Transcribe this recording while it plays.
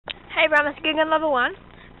Hey everyone, it's Gigan Level 1.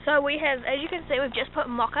 So we have, as you can see, we've just put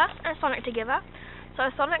Mocha and Sonic together. So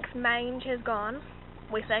Sonic's mange has gone,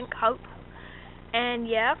 we think, hope. And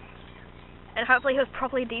yeah, and hopefully he'll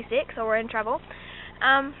properly de-sex or we're in trouble.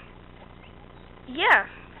 Yeah,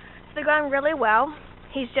 so they're going really well.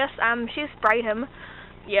 He's just, she sprayed him,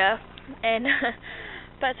 yeah, and,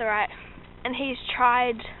 but it's alright. And he's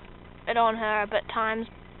tried it on her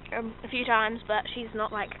a few times, but she's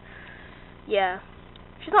not like, yeah.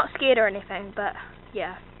 She's not scared or anything, but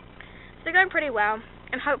yeah. So they're going pretty well,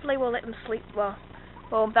 and hopefully we'll let them sleep well.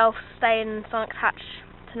 Well, they'll stay in Sonic's hutch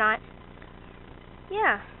tonight.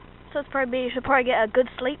 Yeah. So it's probably, you should probably get a good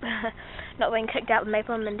sleep, not being kicked out with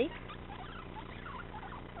Maple and Mindy.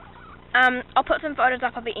 I'll put some photos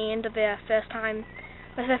up at the end of their first time.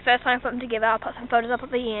 This is their first time I put them together. I'll put some photos up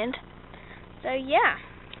at the end. So yeah.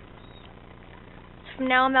 So from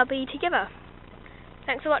now on they'll be together.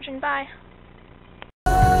 Thanks for watching. Bye.